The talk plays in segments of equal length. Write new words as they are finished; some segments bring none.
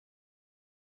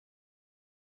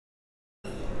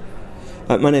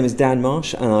My name is Dan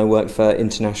Marsh, and I work for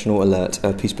International Alert,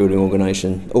 a peacebuilding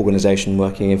organisation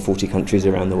working in 40 countries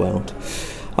around the world.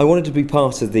 I wanted to be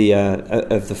part of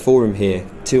the forum here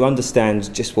to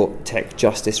understand just what tech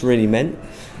justice really meant.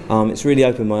 It's really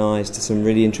opened my eyes to some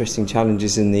really interesting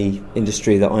challenges in the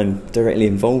industry that I'm directly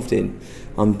involved in.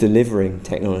 I'm delivering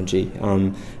technology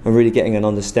and really getting an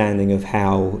understanding of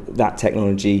how that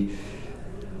technology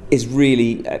is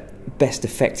really best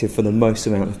effective for the most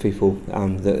amount of people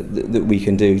that we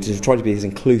can do, to try to be as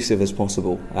inclusive as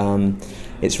possible.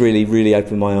 It's really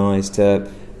opened my eyes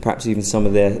to perhaps even some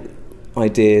of the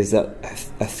ideas that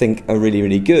I think are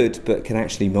really good but can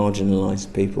actually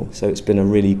marginalise people. So it's been a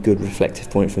really good reflective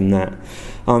point from that.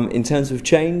 In terms of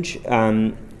change,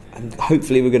 and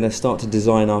hopefully we're going to start to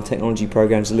design our technology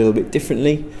programs a little bit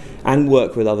differently and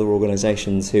work with other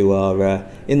organisations who are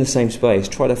in the same space,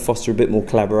 try to foster a bit more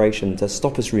collaboration to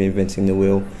stop us reinventing the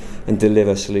wheel and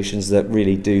deliver solutions that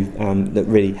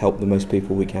really help the most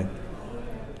people we can.